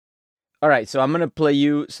All right, so I'm going to play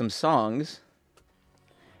you some songs,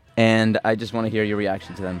 and I just want to hear your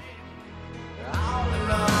reaction to them.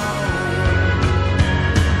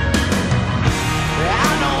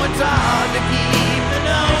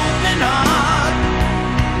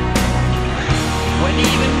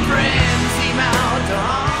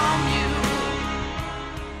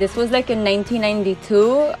 This was like in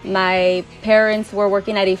 1992. My parents were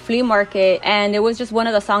working at a flea market, and it was just one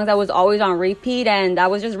of the songs that was always on repeat, and I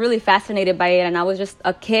was just really fascinated by it. And I was just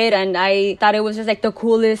a kid, and I thought it was just like the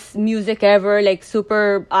coolest music ever, like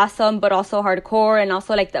super awesome, but also hardcore. And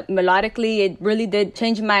also like melodically, it really did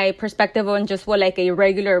change my perspective on just what like a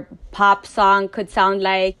regular pop song could sound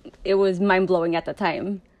like. It was mind-blowing at the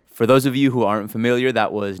time. For those of you who aren't familiar,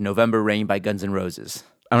 that was November Rain by Guns N' Roses.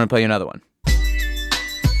 I'm going to play you another one.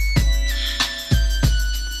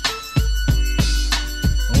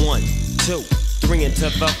 1, 2, 3 into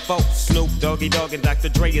the 4. Snoop Doggy Dogg and Dr.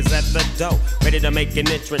 Dre is at the door, ready to make an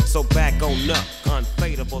entrance, so back on up.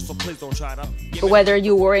 Unfadable, so please don't try to... Whether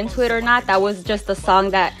you were into it or not, that was just a song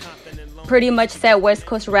that pretty much set West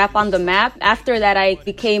Coast rap on the map. After that, I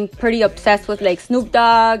became pretty obsessed with like Snoop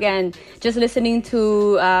Dogg and just listening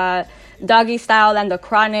to Doggy Style and The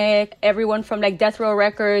Chronic, everyone from like Death Row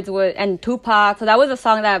Records and Tupac. So that was a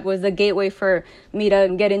song that was the gateway for me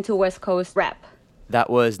to get into West Coast rap. That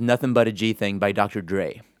was Nothing But a G Thing by Dr.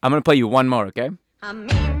 Dre. I'm going to play you one more, okay?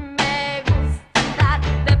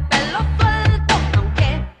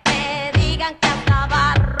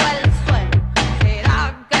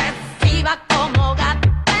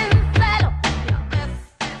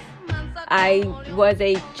 I was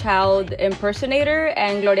a child impersonator,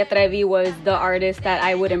 and Gloria Trevi was the artist that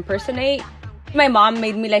I would impersonate. My mom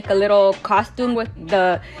made me like a little costume with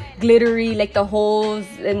the glittery, like the holes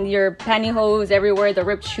in your pantyhose everywhere, the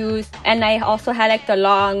ripped shoes. And I also had like the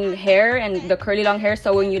long hair and the curly long hair.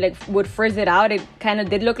 So when you like would frizz it out, it kind of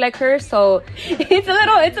did look like her. So it's a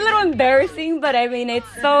little embarrassing, but I mean, it's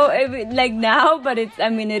so like now, but it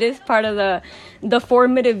is part of the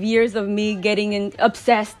formative years of me getting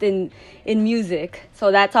obsessed in music.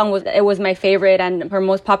 So that song was my favorite and her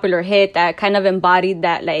most popular hit that kind of embodied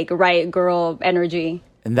that like riot girl energy.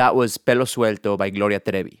 And that was Pelo Suelto by Gloria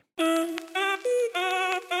Trevi.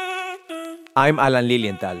 I'm Alan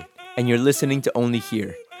Lilienthal, and you're listening to Only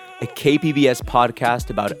Here, a KPBS podcast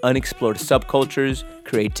about unexplored subcultures,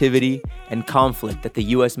 creativity, and conflict at the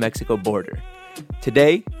U.S.-Mexico border.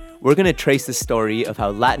 Today, we're going to trace the story of how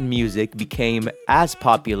Latin music became as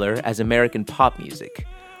popular as American pop music,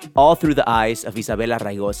 all through the eyes of Isabela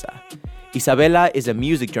Raygosa. Isabela is a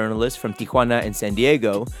music journalist from Tijuana and San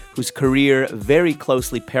Diego whose career very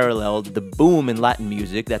closely paralleled the boom in Latin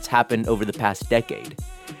music that's happened over the past decade.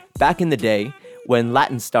 Back in the day, when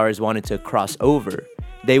Latin stars wanted to cross over,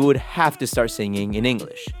 they would have to start singing in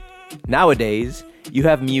English. Nowadays, you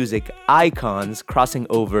have music icons crossing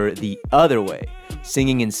over the other way,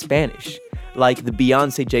 singing in Spanish, like the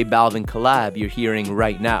Beyoncé J Balvin collab you're hearing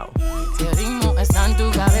right now.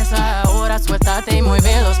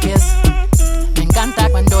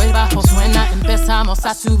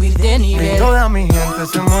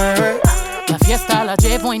 La fiesta la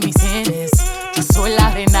llevo en mis genes. Yo soy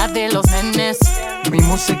la reina de los nenes. Mi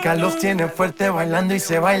música los tiene fuerte bailando y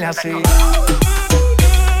se baila así.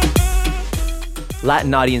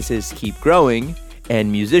 Latin audiences keep growing,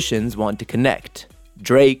 and musicians want to connect.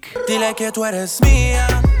 Drake, Dile que tú eres mía,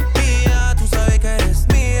 mía, tú sabes que eres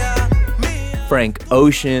mía, mía. Frank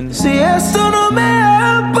Ocean, Si esto no me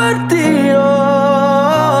ha partido.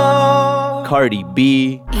 Cardi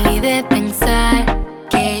B, Y de pensar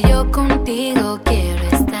que yo contigo quiero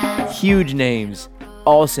estar. huge names,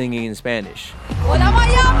 all singing in Spanish. Hola,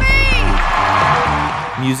 Miami!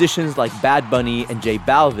 Musicians like Bad Bunny and J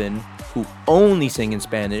Balvin, who only sing in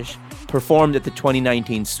Spanish, performed at the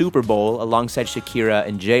 2019 Super Bowl alongside Shakira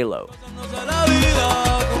and J-Lo.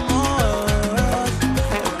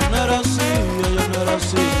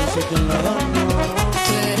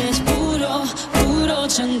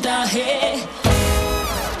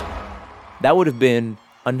 That would have been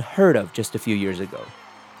unheard of just a few years ago.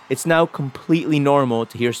 It's now completely normal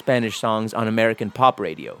to hear Spanish songs on American pop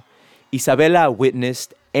radio. Isabela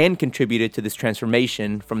witnessed and contributed to this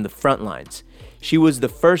transformation from the front lines. She was the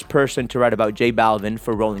first person to write about J Balvin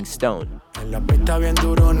for Rolling Stone.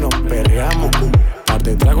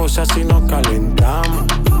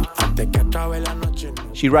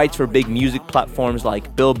 She writes for big music platforms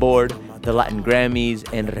like Billboard, the Latin Grammys,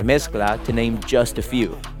 and Remezcla, to name just a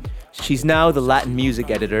few. She's now the Latin music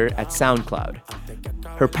editor at SoundCloud.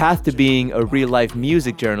 Her path to being a real-life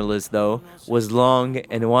music journalist, though, was long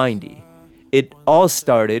and windy. It all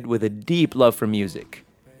started with a deep love for music.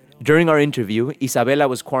 During our interview, Isabela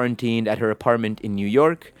was quarantined at her apartment in New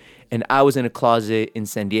York, and I was in a closet in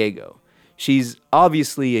San Diego. She's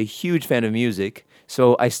obviously a huge fan of music,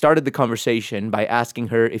 so I started the conversation by asking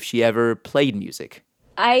her if she ever played music.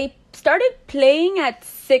 I started playing at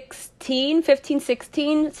 15,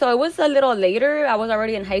 16, so it was a little later. I was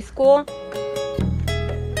already in high school.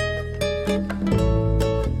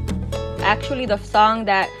 Actually, the song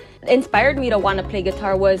that inspired me to want to play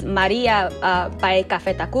guitar was Maria by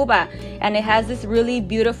Café Tacuba, and it has this really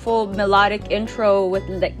beautiful melodic intro with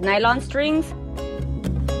like nylon strings.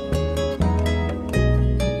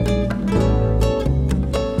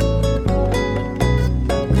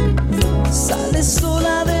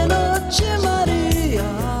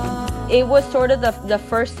 It was sort of the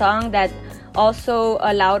first song that also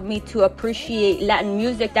allowed me to appreciate Latin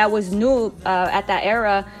music that was new at that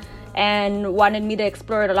era, and wanted me to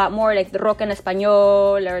explore it a lot more, like the rock en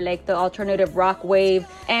español or like the alternative rock wave.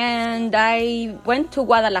 And I went to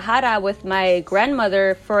Guadalajara with my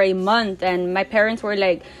grandmother for a month, and my parents were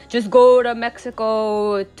like, just go to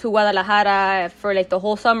Mexico, to Guadalajara for like the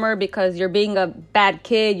whole summer because you're being a bad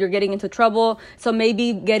kid, you're getting into trouble, so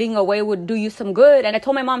maybe getting away would do you some good. And I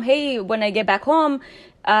told my mom, hey, when I get back home,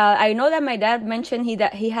 I know that my dad mentioned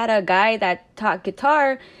that he had a guy that taught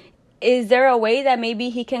guitar. Is there a way that maybe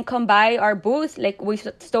he can come by our booth? Like, we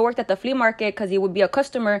still worked at the flea market because he would be a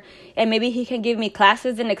customer, and maybe he can give me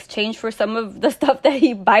classes in exchange for some of the stuff that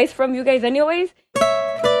he buys from you guys anyways.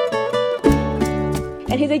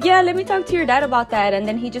 And he's like, yeah, let me talk to your dad about that. And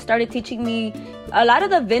then he just started teaching me a lot of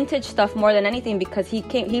the vintage stuff more than anything, because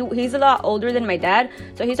he's a lot older than my dad.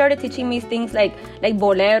 So he started teaching me things like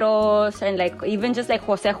boleros and like even just like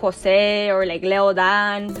Jose Jose or like Leo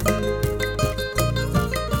Dan.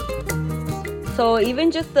 So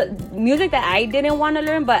even just the music that I didn't want to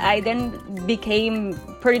learn, but I then became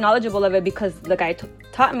pretty knowledgeable of it because the guy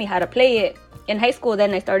taught me how to play it. In high school,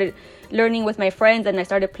 then I started learning with my friends, and I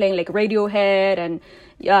started playing like Radiohead and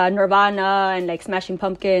Nirvana and like Smashing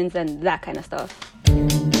Pumpkins and that kind of stuff.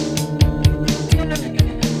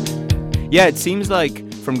 Yeah, it seems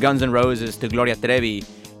like from Guns N' Roses to Gloria Trevi,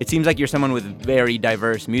 it seems like you're someone with very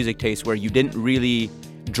diverse music tastes where you didn't really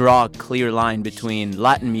draw a clear line between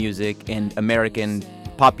Latin music and American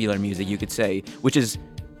popular music, you could say, which is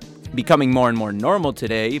becoming more and more normal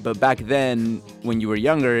today, but back then, when you were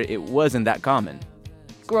younger, it wasn't that common.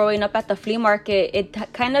 Growing up at the flea market, it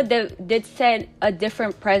kind of did set a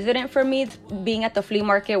different precedent for me, being at the flea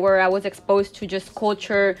market where I was exposed to just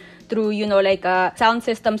culture through, like sound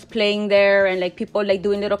systems playing there and like people like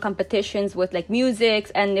doing little competitions with like music,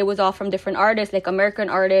 and it was all from different artists, like American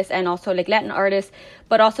artists and also like Latin artists,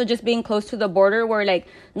 but also just being close to the border where like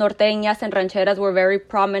norteñas and rancheras were very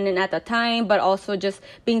prominent at the time, but also just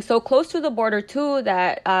being so close to the border too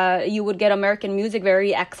that you would get American music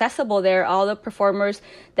very accessible there. All the performers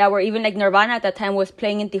that were even like Nirvana at that time was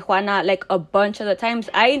playing in Tijuana like a bunch of the times.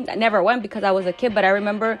 I never went because I was a kid, but I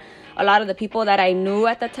remember a lot of the people that I knew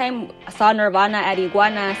at the time saw Nirvana at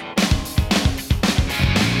Iguanas.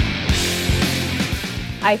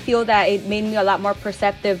 I feel that it made me a lot more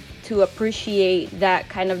perceptive to appreciate that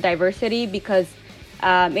kind of diversity because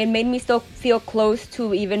it made me still feel close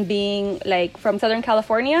to even being like from Southern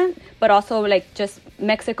California, but also like just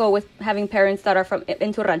Mexico with having parents that are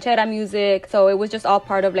into ranchera music. So it was just all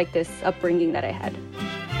part of like this upbringing that I had.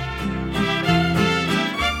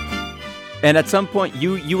 And at some point,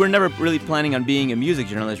 you were never really planning on being a music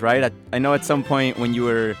journalist, right? I know at some point when you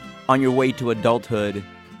were on your way to adulthood,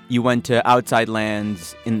 you went to Outside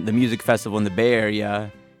Lands in the music festival in the Bay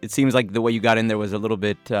Area. It seems like the way you got in there was a little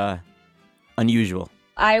bit unusual.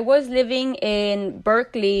 I was living in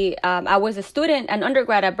Berkeley. I was a student, an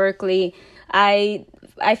undergrad at Berkeley. I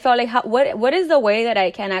felt like, what is the way that I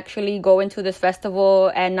can actually go into this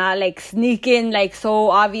festival and not like sneak in like so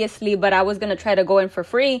obviously, but I was going to try to go in for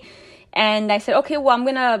free. And I said, okay, well, I'm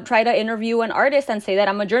going to try to interview an artist and say that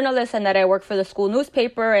I'm a journalist and that I work for the school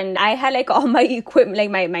newspaper. And I had like all my equipment, like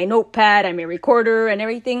my notepad and my recorder and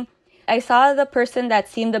everything. I saw the person that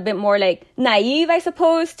seemed a bit more like naive, I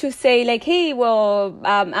suppose, to say like, hey, well,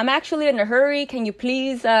 I'm actually in a hurry. Can you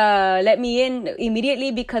please let me in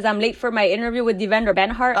immediately because I'm late for my interview with Devendra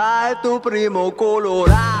Banhart.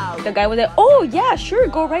 The guy was like, oh, yeah, sure,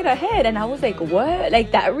 go right ahead. And I was like, what?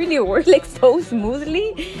 Like, that really worked like so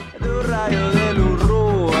smoothly.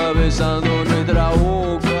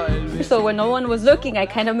 So when no one was looking, I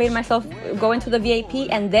kind of made myself go into the VIP,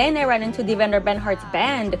 and then I ran into Devendra Banhart's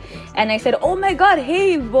band, and I said, oh my God,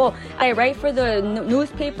 hey, well, I write for the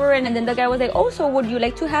newspaper, and then the guy was like, oh, so would you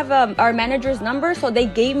like to have our manager's number? So they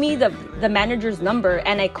gave me the manager's number,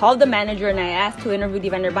 and I called the manager, and I asked to interview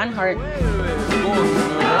Devendra Banhart.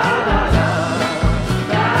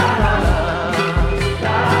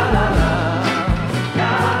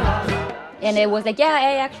 And it was like, yeah,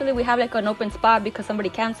 hey, actually, we have like an open spot because somebody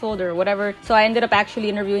canceled or whatever. So I ended up actually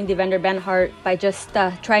interviewing Evander Banhart by just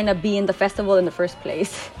trying to be in the festival in the first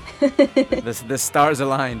place. The stars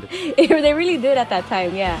aligned. They really did at that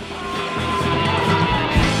time, yeah.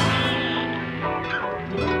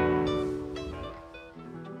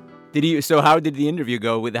 So how did the interview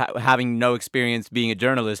go with having no experience being a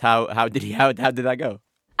journalist? How did that go?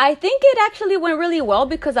 I think it actually went really well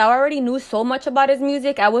because I already knew so much about his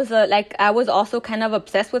music. I was also kind of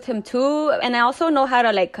obsessed with him too, and I also know how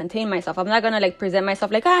to like contain myself. I'm not gonna like present myself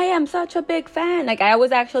like I am such a big fan. Like I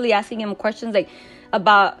was actually asking him questions like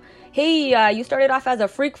about, hey, you started off as a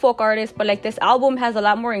freak folk artist, but like this album has a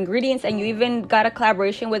lot more ingredients, and you even got a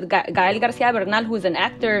collaboration with Gael Garcia Bernal, who's an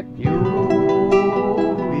actor.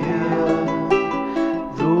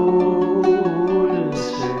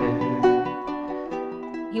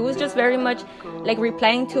 He was just very much like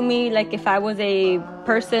replying to me like if I was a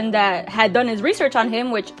person that had done his research on him,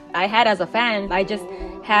 which I had as a fan. I just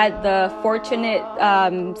had the fortunate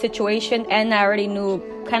situation, and I already knew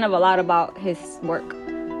kind of a lot about his work.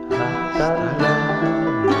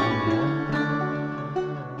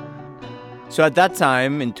 So at that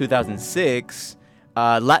time, in 2006,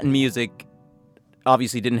 Latin music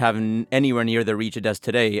obviously didn't have anywhere near the reach it does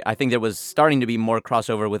today. I think there was starting to be more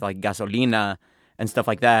crossover with like Gasolina and stuff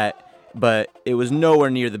like that, but it was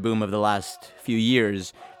nowhere near the boom of the last few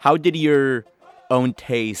years. How did your own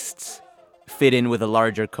tastes fit in with a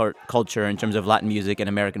larger culture in terms of Latin music and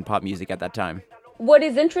American pop music at that time? What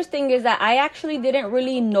is interesting is that I actually didn't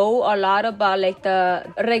really know a lot about like the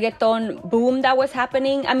reggaeton boom that was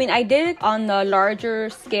happening. I mean, I did on the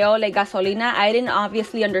larger scale, like Gasolina. I didn't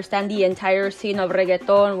obviously understand the entire scene of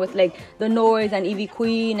reggaeton with like The Noise and Ivy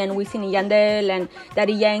Queen and Wisin y Yandel and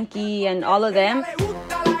Daddy Yankee and all of them.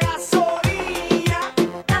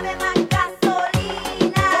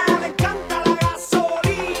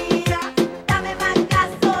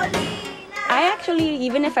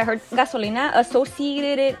 Even if I heard Gasolina,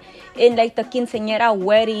 associated it in like the quinceañera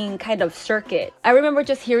wedding kind of circuit. I remember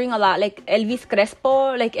just hearing a lot like Elvis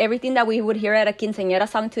Crespo, like everything that we would hear at a quinceañera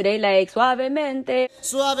song today, like Suavemente.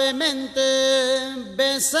 Suavemente,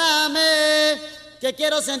 bésame, que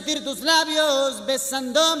quiero sentir tus labios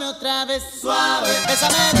besándome otra vez. Suave,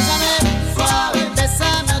 bésame, bésame, suave,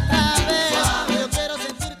 bésame otra vez. Yo quiero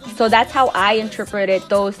sentir tus... So that's how I interpreted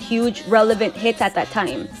those huge relevant hits at that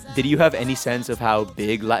time. Did you have any sense of how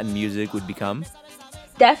big Latin music would become?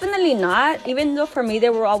 Definitely not. Even though for me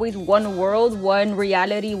there were always one world, one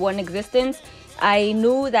reality, one existence, I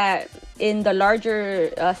knew that in the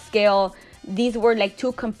larger scale, these were like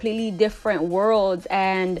two completely different worlds.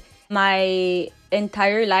 And my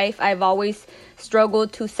entire life, I've always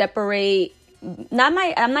struggled to separate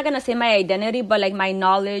I'm not gonna say my identity, but like my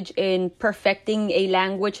knowledge in perfecting a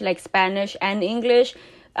language like Spanish and English.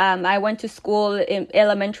 I went to school in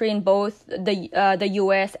elementary in both the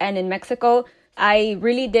U.S. and in Mexico. I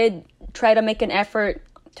really did try to make an effort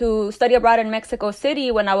to study abroad in Mexico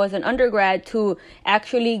City when I was an undergrad to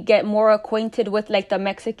actually get more acquainted with like the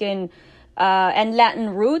Mexican and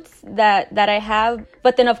Latin roots that I have.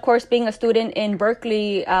 But then, of course, being a student in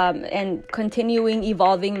Berkeley and continuing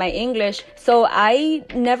evolving my English. So I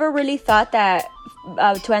never really thought that,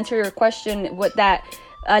 to answer your question, that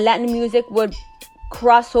Latin music would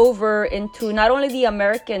cross over into not only the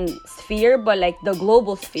American sphere, but like the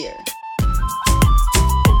global sphere.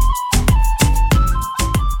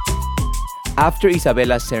 After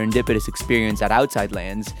Isabella's serendipitous experience at Outside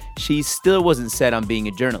Lands, she still wasn't set on being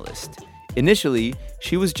a journalist. Initially,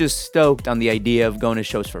 she was just stoked on the idea of going to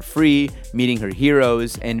shows for free, meeting her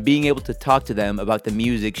heroes, and being able to talk to them about the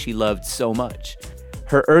music she loved so much.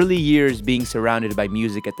 Her early years being surrounded by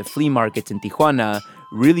music at the flea markets in Tijuana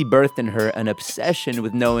really birthed in her an obsession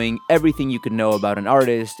with knowing everything you could know about an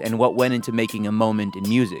artist and what went into making a moment in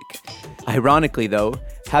music. Ironically, though,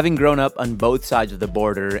 having grown up on both sides of the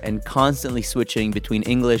border and constantly switching between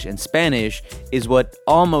English and Spanish is what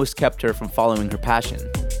almost kept her from following her passion.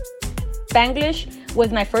 Spanglish was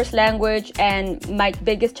my first language, and my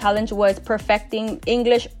biggest challenge was perfecting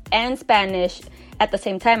English and Spanish at the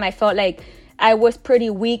same time. I felt like I was pretty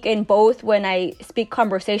weak in both when I speak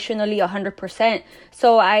conversationally 100%.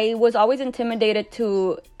 So I was always intimidated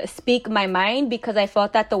to speak my mind because I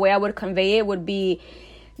felt that the way I would convey it would be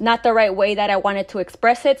not the right way that I wanted to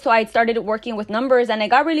express it. So I started working with numbers, and I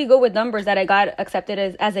got really good with numbers that I got accepted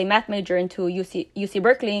as a math major into UC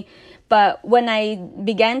Berkeley. But when I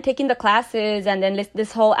began taking the classes, and then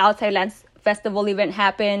this whole Outside Lands Festival event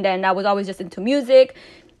happened, and I was always just into music,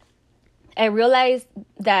 I realized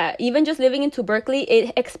that even just living into Berkeley,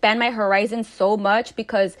 it expanded my horizons so much,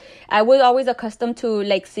 because I was always accustomed to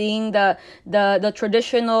like seeing the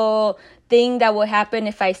traditional thing that would happen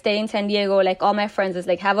if I stay in San Diego. Like all my friends is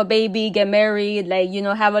like have a baby, get married, like, you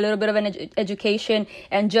know, have a little bit of an education,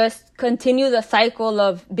 and just continue the cycle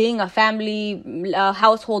of being a family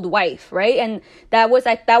household wife, right? And that was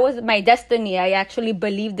my destiny. I actually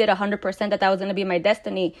believed it 100% that was going to be my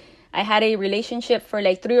destiny. I had a relationship for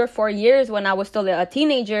like 3 or 4 years when I was still a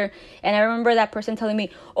teenager. And I remember that person telling me,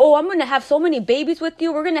 oh, I'm going to have so many babies with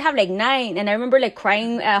you. We're going to have like 9. And I remember like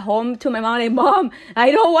crying at home to my mom, like, Mom, I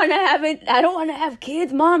don't want to have it. I don't want to have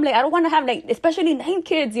kids, Mom. Like, I don't want to have like, especially 9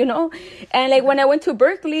 kids, you know? And like when I went to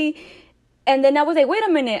Berkeley, and then I was like, wait a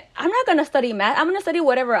minute, I'm not going to study math. I'm going to study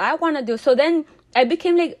whatever I want to do. So then I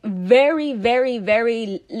became like very, very,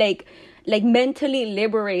 very like mentally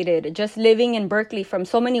liberated, just living in Berkeley from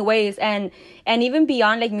so many ways. And even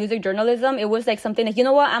beyond like music journalism, it was like something like, you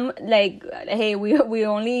know what, I'm like, hey, we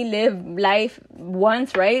only live life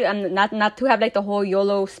once, right? I'm not to have like the whole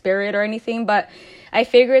YOLO spirit or anything, but I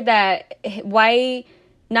figured that why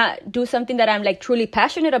not do something that I'm like truly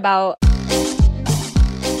passionate about.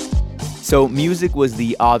 So music was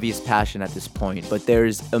the obvious passion at this point, but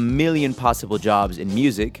there's a million possible jobs in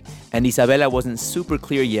music, and Isabela wasn't super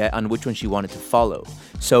clear yet on which one she wanted to follow.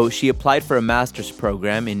 So she applied for a master's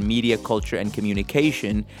program in media, culture, and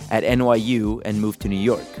communication at NYU and moved to New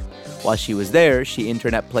York. While she was there, she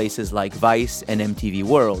interned at places like Vice and MTV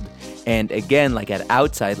World. And again, like at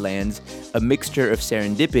Outside Lands, a mixture of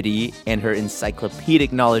serendipity and her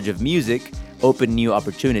encyclopedic knowledge of music opened new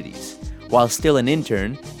opportunities. While still an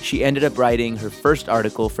intern, she ended up writing her first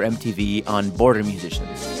article for MTV on border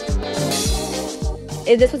musicians.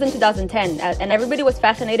 This was in 2010, and everybody was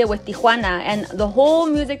fascinated with Tijuana and the whole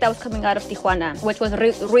music that was coming out of Tijuana, which was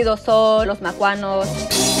Ruidoso, Los Macuanos,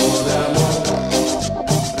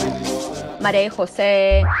 María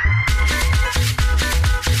José,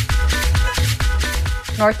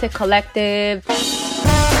 Norte Collective.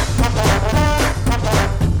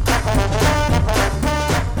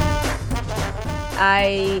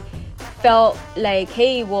 I felt like,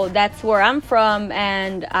 hey, well, that's where I'm from,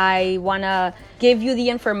 and I want to give you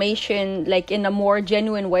the information like in a more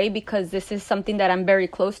genuine way, because this is something that I'm very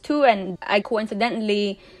close to. And I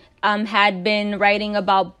coincidentally had been writing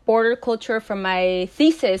about border culture for my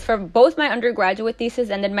thesis, for both my undergraduate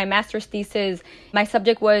thesis and then my master's thesis. My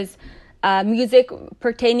subject was music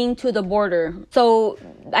pertaining to the border. So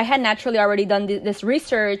I had naturally already done this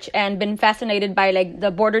research and been fascinated by like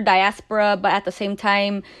the border diaspora, but at the same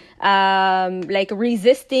time, like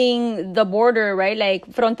resisting the border, right? Like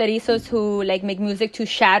fronterizos who like make music to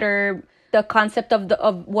shatter the concept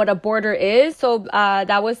of what a border is. So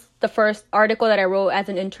that was the first article that I wrote as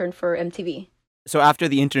an intern for MTV. So after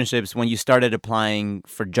the internships, when you started applying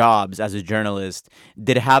for jobs as a journalist,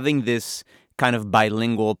 did having this kind of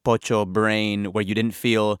bilingual pocho brain where you didn't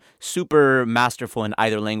feel super masterful in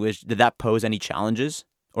either language, did that pose any challenges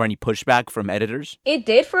or any pushback from editors? It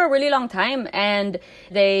did for a really long time, and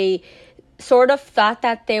they sort of thought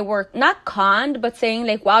that they were not conned, but saying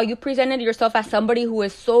like, wow, you presented yourself as somebody who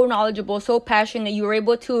is so knowledgeable, so passionate. You were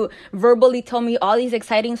able to verbally tell me all these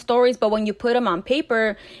exciting stories, but when you put them on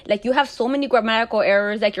paper, like you have so many grammatical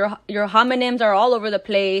errors, like your homonyms are all over the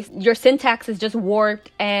place. Your syntax is just warped,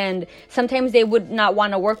 and sometimes they would not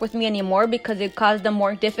want to work with me anymore because it caused them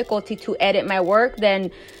more difficulty to edit my work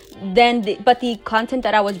but the content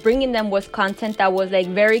that I was bringing them was content that was like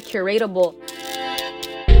very curatable.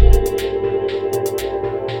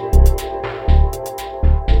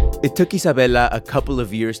 It took Isabela a couple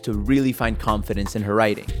of years to really find confidence in her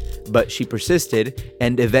writing, but she persisted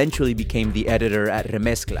and eventually became the editor at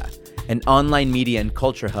Remezcla, an online media and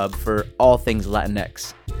culture hub for all things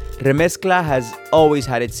Latinx. Remezcla has always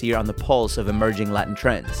had its ear on the pulse of emerging Latin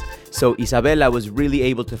trends, so Isabela was really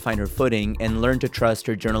able to find her footing and learn to trust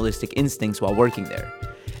her journalistic instincts while working there.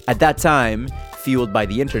 At that time, fueled by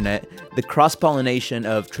the internet, the cross-pollination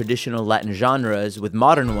of traditional Latin genres with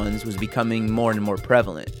modern ones was becoming more and more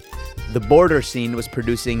prevalent. The border scene was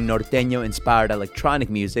producing norteño-inspired electronic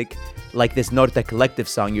music, like this Norte Collective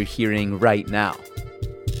song you're hearing right now.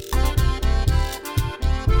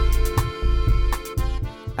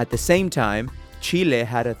 At the same time, Chile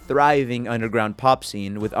had a thriving underground pop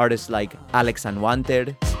scene with artists like Alex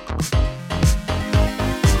Anwandter,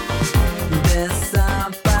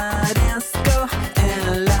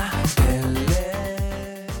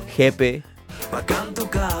 Jepe,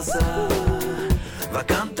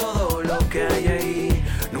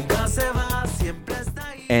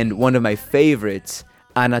 and one of my favorites,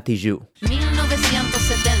 Ana Tijoux.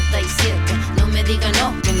 1977, no me diga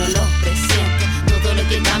no, que no lo presiento.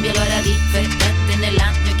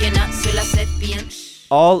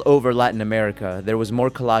 All over Latin America, there was more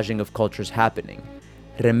collaging of cultures happening.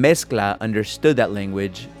 Remezcla understood that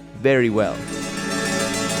language very well.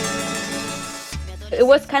 It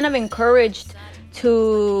was kind of encouraged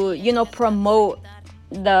to, promote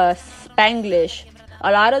the Spanglish.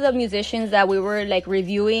 A lot of the musicians that we were like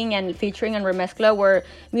reviewing and featuring on Remezcla were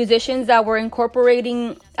musicians that were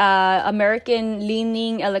incorporating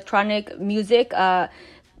American-leaning electronic music,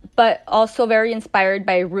 but also very inspired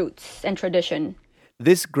by roots and tradition.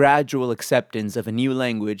 This gradual acceptance of a new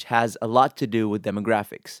language has a lot to do with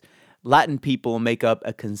demographics. Latin people make up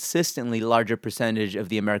a consistently larger percentage of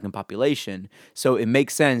the American population, so it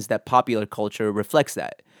makes sense that popular culture reflects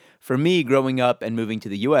that. For me, growing up and moving to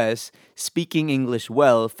the US, speaking English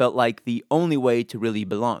well felt like the only way to really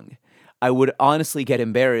belong. I would honestly get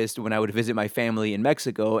embarrassed when I would visit my family in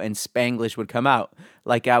Mexico and Spanglish would come out,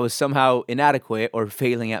 like I was somehow inadequate or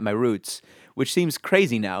failing at my roots, which seems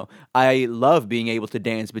crazy now. I love being able to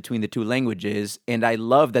dance between the two languages, and I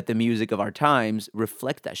love that the music of our times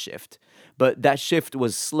reflect that shift. But that shift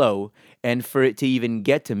was slow, and for it to even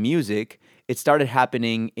get to music, it started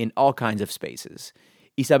happening in all kinds of spaces.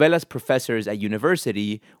 Isabella's professors at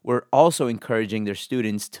university were also encouraging their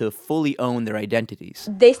students to fully own their identities.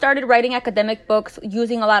 They started writing academic books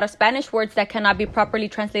using a lot of Spanish words that cannot be properly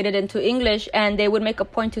translated into English, and they would make a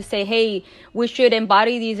point to say, hey, we should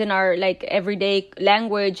embody these in our everyday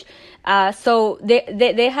language. So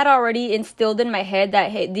they had already instilled in my head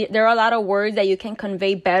that, hey, there are a lot of words that you can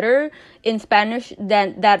convey better in Spanish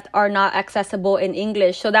that are not accessible in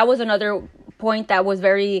English. So that was another point that was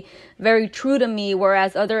very, very true to me,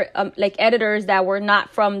 whereas other editors that were not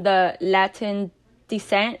from the Latin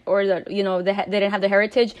descent or they didn't have the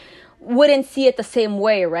heritage wouldn't see it the same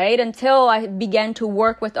way, right? Until I began to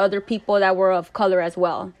work with other people that were of color as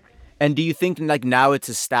well. And do you think now it's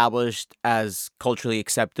established as culturally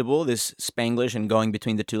acceptable, this Spanglish and going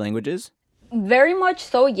between the two languages? Very much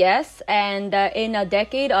so, yes. And in a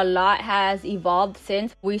decade, a lot has evolved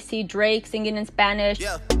since. We see Drake singing in Spanish.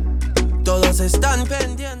 Yeah.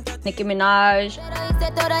 Nicki Minaj,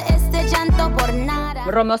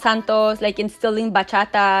 Romeo Santos, instilling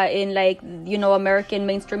bachata in American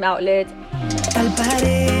mainstream outlets,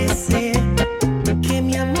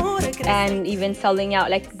 and even selling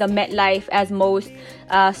out the MetLife as most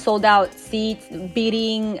sold out seats,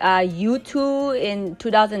 beating U2 in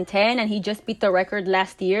 2010, and he just beat the record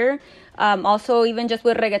last year. Also, even just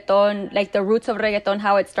with reggaeton, the roots of reggaeton,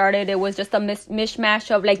 how it started, it was just a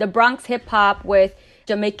mishmash of the Bronx hip hop with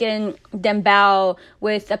Jamaican dembow,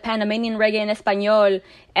 with a Panamanian reggae in Espanol,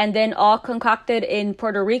 and then all concocted in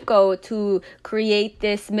Puerto Rico to create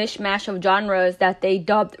this mishmash of genres that they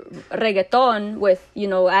dubbed reggaeton, with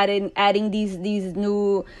adding these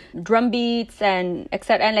new drum beats and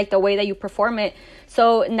etc. and the way that you perform it.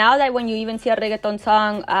 So now that when you even see a reggaeton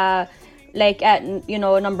song, at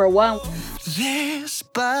number one.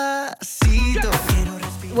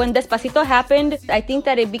 When Despacito happened, I think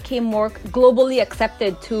that it became more globally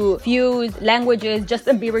accepted to fuse languages.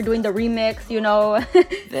 Justin Bieber doing the remix,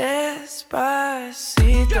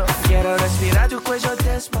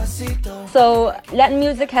 So Latin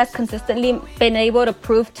music has consistently been able to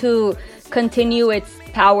prove to continue its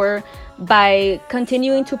power by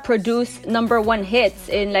continuing to produce number one hits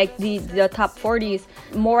in the top 40s.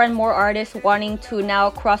 More and more artists wanting to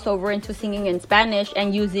now cross over into singing in Spanish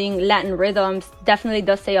and using Latin rhythms definitely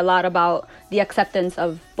does say a lot about the acceptance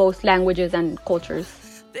of both languages and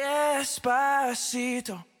cultures.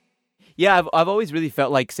 Despacito. Yeah, I've always really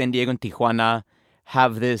felt like San Diego and Tijuana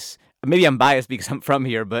have this, maybe I'm biased because I'm from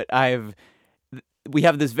here, but we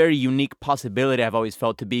have this very unique possibility, I've always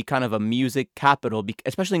felt, to be kind of a music capital,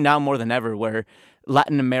 especially now more than ever, where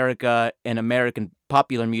Latin America and American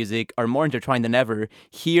popular music are more intertwined than ever.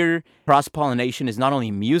 Here, cross-pollination is not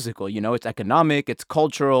only musical, it's economic, it's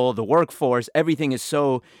cultural, the workforce, everything is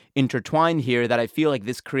so intertwined here that I feel like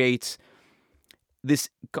this creates this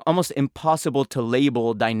almost impossible to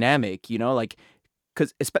label dynamic,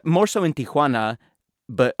 because more so in Tijuana,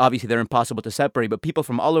 but obviously they're impossible to separate. But people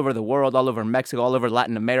from all over the world, all over Mexico, all over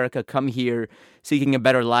Latin America come here seeking a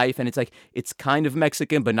better life. And it's kind of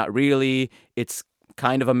Mexican, but not really. It's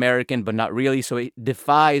kind of American, but not really. So it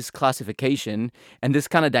defies classification. And this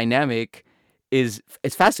kind of dynamic it's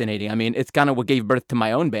fascinating. I mean, it's kind of what gave birth to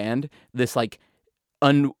my own band. This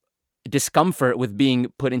discomfort with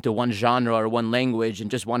being put into one genre or one language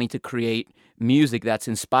and just wanting to create music that's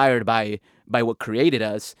inspired by what created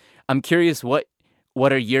us. I'm curious,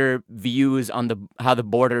 what are your views on how the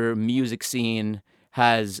border music scene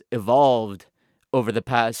has evolved over the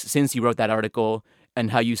past, since you wrote that article,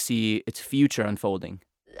 and how you see its future unfolding?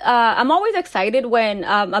 I'm always excited when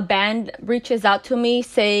a band reaches out to me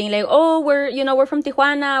saying like, oh, we're from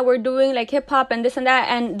Tijuana, we're doing like hip hop and this and that.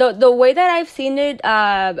 And the way that I've seen it,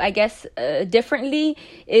 I guess differently,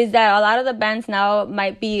 is that a lot of the bands now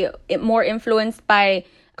might be more influenced by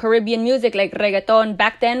Caribbean music like reggaeton.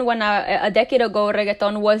 Back then, when a decade ago,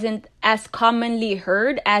 reggaeton wasn't as commonly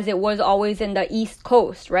heard as it was always in the East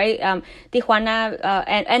Coast, right? Tijuana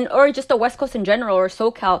and or just the West Coast in general, or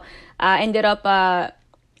SoCal, ended up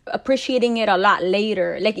appreciating it a lot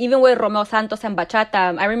later. Like even with Romeo Santos and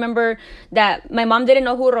bachata, I remember that my mom didn't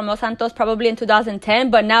know who Romeo Santos probably in 2010,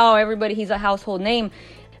 but now he's a household name.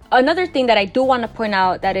 Another thing that I do want to point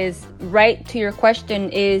out that is right to your question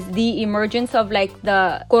is the emergence of like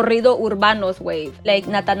the corrido urbanos wave, like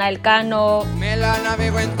Natanael Cano. Me la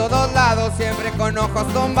navego en todos lados, siempre con ojos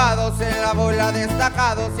tumbados, en la bola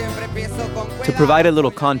destacado, siempre pienso con cuidado. To provide a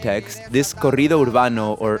little context, this corrido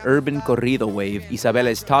urbano or urban corrido wave Isabela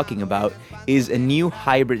is talking about is a new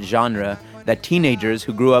hybrid genre that teenagers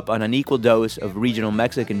who grew up on an equal dose of regional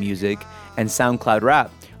Mexican music and SoundCloud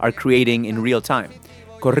rap are creating in real time.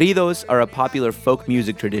 Corridos are a popular folk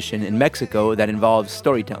music tradition in Mexico that involves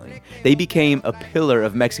storytelling. They became a pillar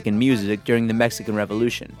of Mexican music during the Mexican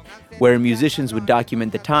Revolution, where musicians would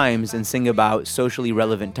document the times and sing about socially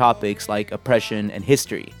relevant topics like oppression and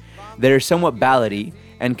history. They're somewhat ballady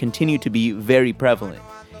and continue to be very prevalent.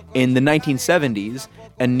 In the 1970s,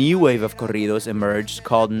 a new wave of corridos emerged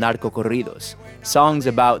called narcocorridos, songs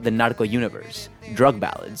about the narco universe, drug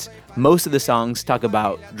ballads. Most of the songs talk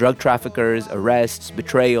about drug traffickers, arrests,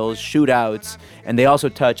 betrayals, shootouts, and they also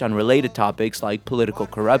touch on related topics like political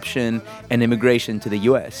corruption and immigration to the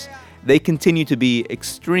U.S. They continue to be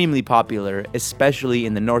extremely popular, especially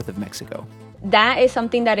in the north of Mexico. That is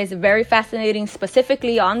something that is very fascinating,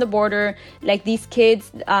 specifically on the border. Like these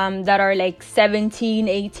kids that are like 17,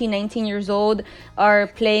 18, 19 years old are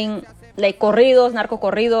playing like corridos, narco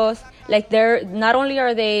corridos. Like they're not only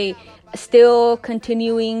are they still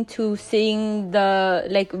continuing to sing the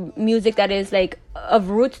like music that is like of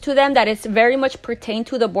roots to them, that is very much pertain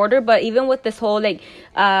to the border, but even with this whole like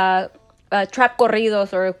trap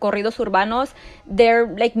corridos or corridos urbanos, they're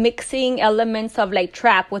like mixing elements of like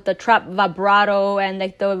trap with the trap vibrato and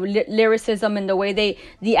like the lyricism and the way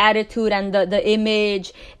the attitude and the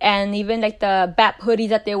image, and even like the BAP hoodies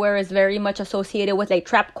that they wear is very much associated with like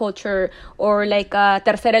trap culture, or like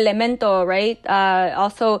Tercer Elemento, right?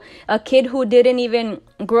 Also a kid who didn't even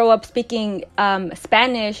grow up speaking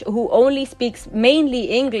Spanish, who only speaks mainly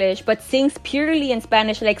English but sings purely in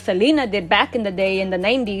Spanish like Selena did back in the day in the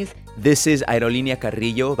 90s. This is Aerolínea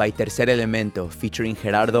Carrillo by Tercer Elemento, featuring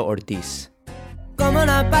Gerardo Ortiz. Como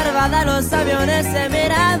una parvada los aviones se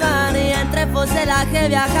miraban y entre fuselaje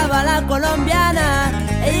viajaba la colombiana.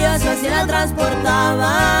 Ellos así la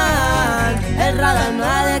transportaban, el radar no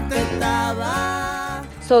la detectaba.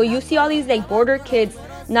 So you see all these like border kids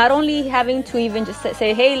not only having to even just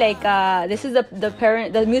say, hey, like this is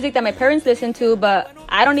the music that my parents listen to, but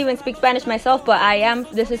I don't even speak Spanish myself, but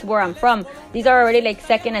this is where I'm from. These are already like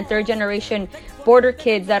second and third generation border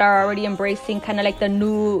kids that are already embracing kind of like the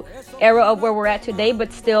new era of where we're at today,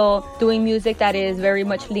 but still doing music that is very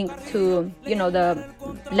much linked to, you know, the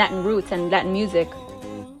Latin roots and Latin music.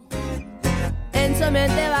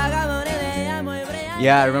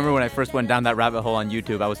 Yeah, I remember when I first went down that rabbit hole on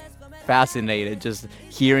YouTube, I was fascinated just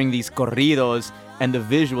hearing these corridos, and the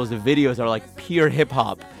visuals, the videos are like pure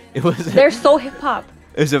hip-hop. They're so hip-hop.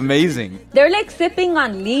 It was amazing. They're like sipping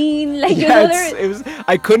on lean, like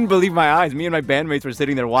I couldn't believe my eyes. Me and my bandmates were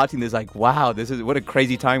sitting there watching this, like, wow, what a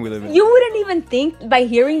crazy time we live in. You wouldn't even think by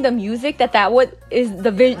hearing the music that's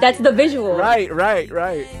the visual. Right.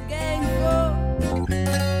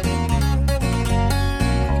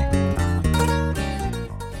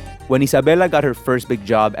 When Isabela got her first big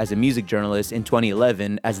job as a music journalist in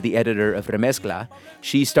 2011 as the editor of Remezcla,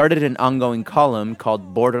 she started an ongoing column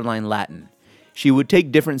called Borderline Latin. She would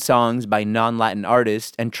take different songs by non-Latin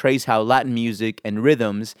artists and trace how Latin music and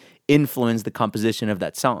rhythms influenced the composition of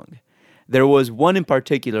that song. There was one in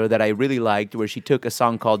particular that I really liked where she took a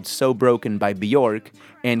song called So Broken by Bjork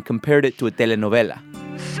and compared it to a telenovela.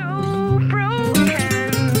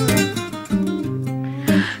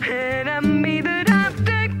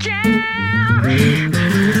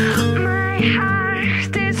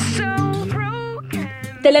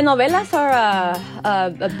 Telenovelas are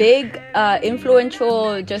a big,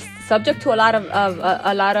 influential, just subject to a lot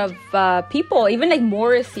of people. Even like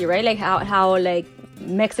Morrissey, right? Like how like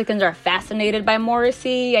Mexicans are fascinated by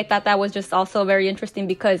Morrissey. I thought that was just also very interesting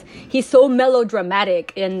because he's so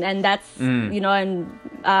melodramatic, and that's you know, and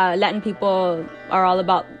Latin people are all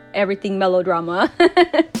about everything melodrama.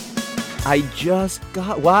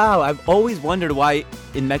 Wow, I've always wondered why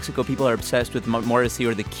in Mexico people are obsessed with Morrissey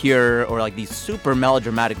or The Cure or like these super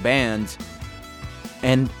melodramatic bands.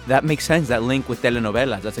 And that makes sense, that link with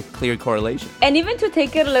telenovelas. That's a clear correlation. And even to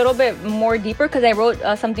take it a little bit more deeper, because I wrote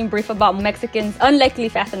something brief about Mexicans' unlikely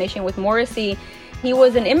fascination with Morrissey. He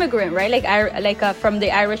was an immigrant, right? From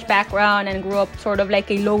the Irish background and grew up sort of like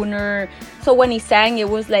a loner. So when he sang, it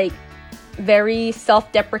was like very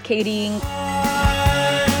self-deprecating.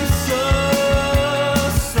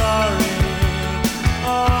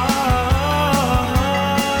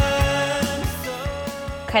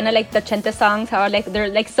 Kind of like the Chente songs, how like they're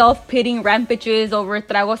like self-pitying rampages over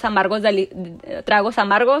tragos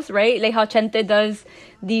amargos, right? Like how Chente does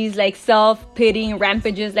these like self-pitying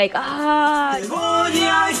rampages, like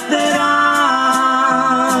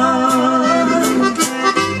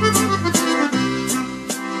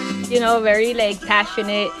you know, very like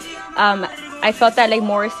passionate. I felt that like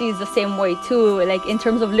Morrissey is the same way too, like in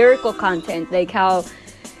terms of lyrical content, like how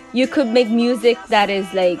you could make music that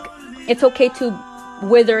is like, it's okay to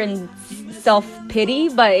wither in self-pity,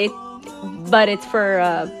 but it's for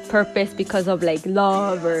a purpose because of like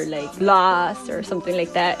love or like loss or something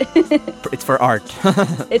like that. It's for art.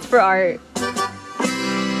 It's for art.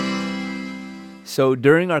 So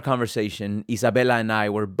during our conversation, Isabela and I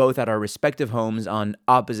were both at our respective homes on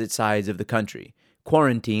opposite sides of the country,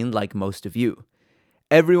 quarantined like most of you.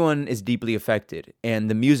 Everyone is deeply affected, and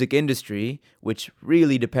the music industry, which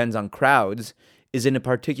really depends on crowds, is in a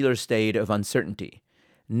particular state of uncertainty.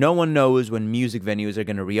 No one knows when music venues are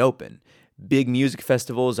going to reopen. Big music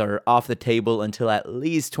festivals are off the table until at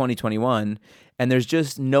least 2021, and there's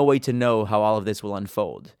just no way to know how all of this will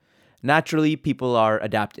unfold. Naturally, people are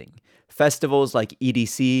adapting. Festivals like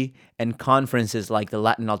EDC and conferences like the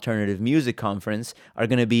Latin Alternative Music Conference are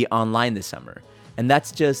going to be online this summer. And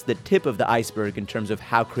that's just the tip of the iceberg in terms of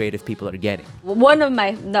how creative people are getting. One of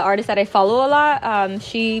the artists that I follow a lot,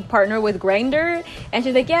 she partnered with Grindr, and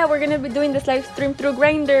she's like, yeah, we're going to be doing this live stream through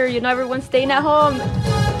Grindr. You know, everyone's staying at home.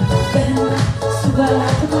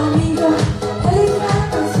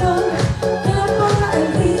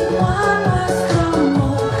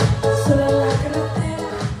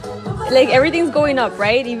 Like everything's going up,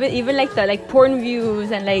 right? Even like the like porn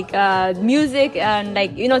views and like music and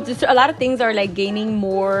like, you know, just a lot of things are like gaining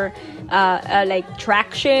more like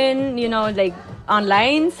traction, you know, like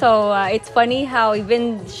online. So it's funny how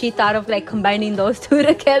even she thought of like combining those two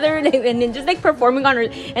together, like, and then just like performing on her.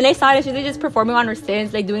 And I saw that she's just performing on her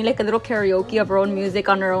stage, like doing like a little karaoke of her own music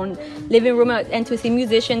on her own living room. And to see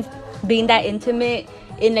musicians being that intimate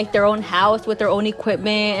in like their own house with their own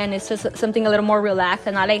equipment, and it's just something a little more relaxed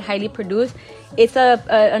and not like highly produced. It's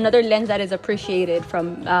another lens that is appreciated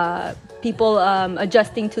from people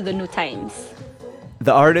adjusting to the new times.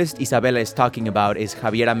 The artist Isabela is talking about is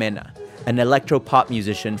Javiera Mena, an electro-pop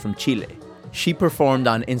musician from Chile. She performed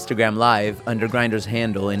on Instagram Live under Grindr's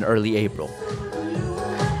handle in early April.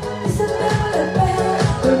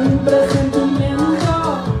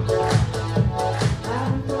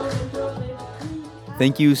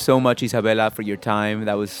 Thank you so much, Isabela, for your time.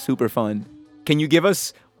 That was super fun. Can you give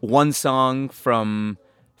us one song from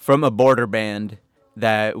a border band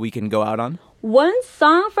that we can go out on? One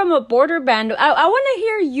song from a border band. I want to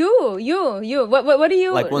hear you. What do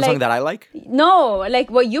you like? One song that I like? No, like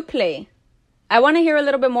what you play. I want to hear a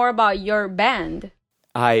little bit more about your band.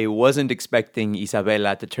 I wasn't expecting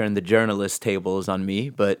Isabela to turn the journalist tables on me,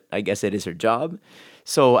 but I guess it is her job.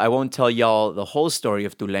 So I won't tell y'all the whole story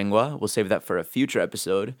of Tu Lengua. We'll save that for a future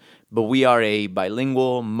episode. But we are a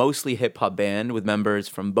bilingual, mostly hip-hop band with members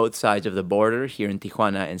from both sides of the border here in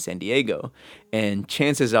Tijuana and San Diego. And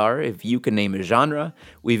chances are, if you can name a genre,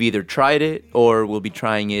 we've either tried it or we'll be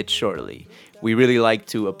trying it shortly. We really like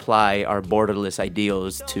to apply our borderless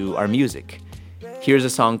ideals to our music. Here's a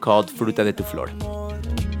song called Fruta de tu Flor.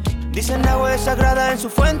 Dicen agua desagrada en su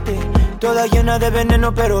fuente, toda llena de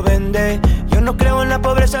veneno pero vende. Yo no creo en la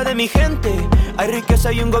pobreza de mi gente, hay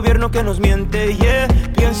riqueza y un gobierno que nos miente. Yeah,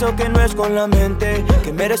 pienso que no es con la mente,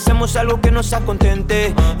 que merecemos algo que nos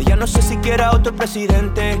acontente. Y ya no sé si quiera otro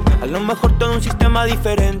presidente, a lo mejor todo un sistema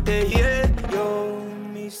diferente. Yeah,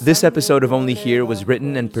 This episode of Only Here was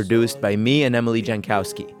written and produced by me and Emily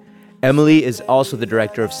Jankowski. Emily is also the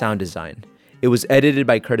director of sound design. It was edited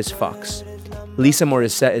by Curtis Fox. Lisa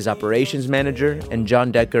Morissette is operations manager, and John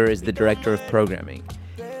Decker is the director of programming.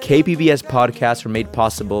 KPBS podcasts are made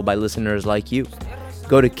possible by listeners like you.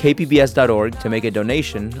 Go to kpbs.org to make a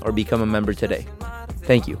donation or become a member today.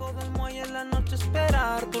 Thank you.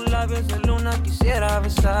 labios de luna quisiera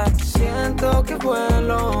besar. Siento que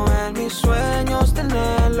vuelo en mis sueños,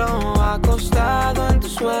 tenerlo acostado en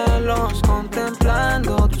tus suelos,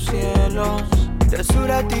 contemplando tus cielos. Del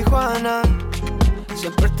sur a Tijuana,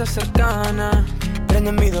 siempre estás cercana.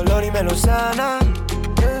 Prende mi dolor y me lo sana,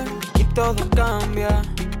 y todo cambia.